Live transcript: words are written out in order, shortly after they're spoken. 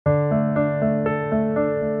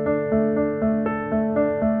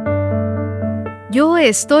Yo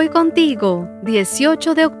estoy contigo,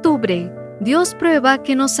 18 de octubre. Dios prueba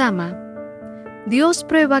que nos ama. Dios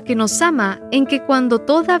prueba que nos ama en que cuando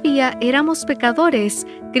todavía éramos pecadores,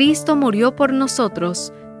 Cristo murió por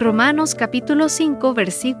nosotros. Romanos capítulo 5,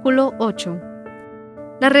 versículo 8.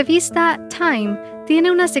 La revista Time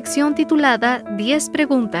tiene una sección titulada 10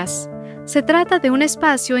 preguntas. Se trata de un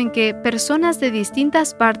espacio en que personas de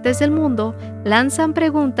distintas partes del mundo lanzan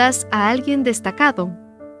preguntas a alguien destacado.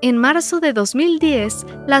 En marzo de 2010,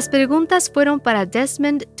 las preguntas fueron para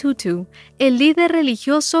Desmond Tutu, el líder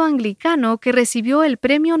religioso anglicano que recibió el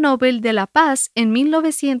Premio Nobel de la Paz en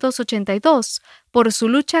 1982 por su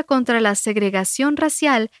lucha contra la segregación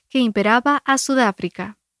racial que imperaba a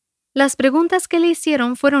Sudáfrica. Las preguntas que le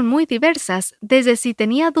hicieron fueron muy diversas, desde si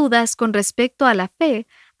tenía dudas con respecto a la fe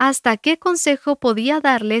hasta qué consejo podía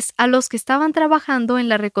darles a los que estaban trabajando en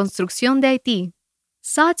la reconstrucción de Haití.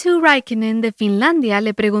 Satu Raikkonen de Finlandia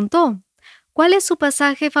le preguntó, ¿cuál es su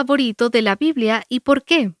pasaje favorito de la Biblia y por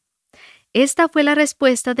qué? Esta fue la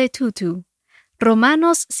respuesta de Tutu.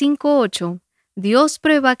 Romanos 5:8. Dios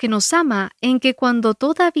prueba que nos ama en que cuando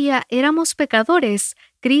todavía éramos pecadores,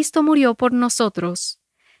 Cristo murió por nosotros.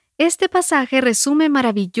 Este pasaje resume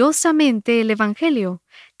maravillosamente el Evangelio.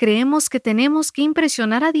 Creemos que tenemos que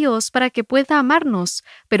impresionar a Dios para que pueda amarnos,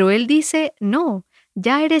 pero Él dice, no.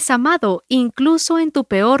 Ya eres amado incluso en tu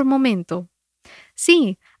peor momento.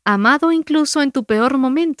 Sí, amado incluso en tu peor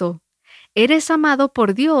momento. Eres amado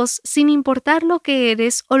por Dios sin importar lo que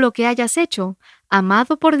eres o lo que hayas hecho.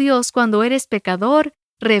 Amado por Dios cuando eres pecador,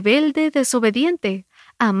 rebelde, desobediente.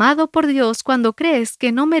 Amado por Dios cuando crees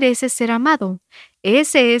que no mereces ser amado.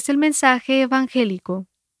 Ese es el mensaje evangélico.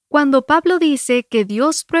 Cuando Pablo dice que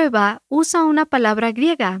Dios prueba, usa una palabra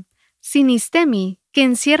griega, sinistemi, que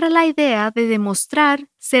encierra la idea de demostrar,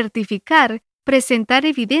 certificar, presentar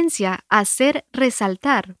evidencia, hacer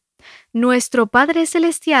resaltar. Nuestro Padre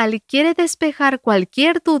Celestial quiere despejar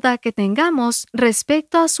cualquier duda que tengamos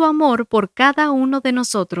respecto a su amor por cada uno de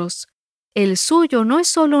nosotros. El suyo no es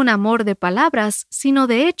solo un amor de palabras, sino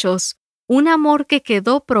de hechos, un amor que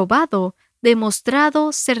quedó probado,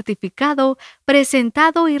 demostrado, certificado,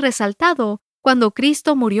 presentado y resaltado cuando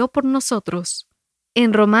Cristo murió por nosotros.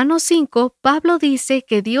 En Romanos 5, Pablo dice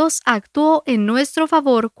que Dios actuó en nuestro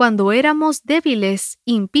favor cuando éramos débiles,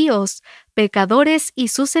 impíos, pecadores y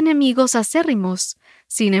sus enemigos acérrimos.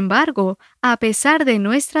 Sin embargo, a pesar de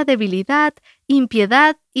nuestra debilidad,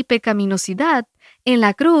 impiedad y pecaminosidad, en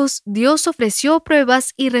la cruz Dios ofreció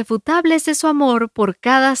pruebas irrefutables de su amor por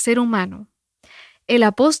cada ser humano. El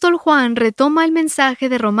apóstol Juan retoma el mensaje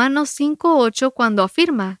de Romanos 5:8 cuando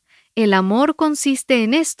afirma, el amor consiste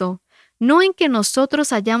en esto, no en que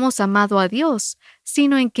nosotros hayamos amado a Dios,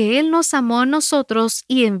 sino en que Él nos amó a nosotros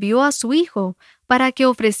y envió a su Hijo, para que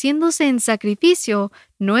ofreciéndose en sacrificio,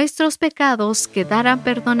 nuestros pecados quedaran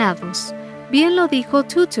perdonados. Bien lo dijo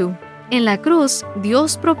Tutu, en la cruz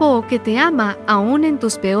Dios probó que te ama aún en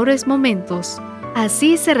tus peores momentos.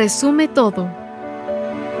 Así se resume todo.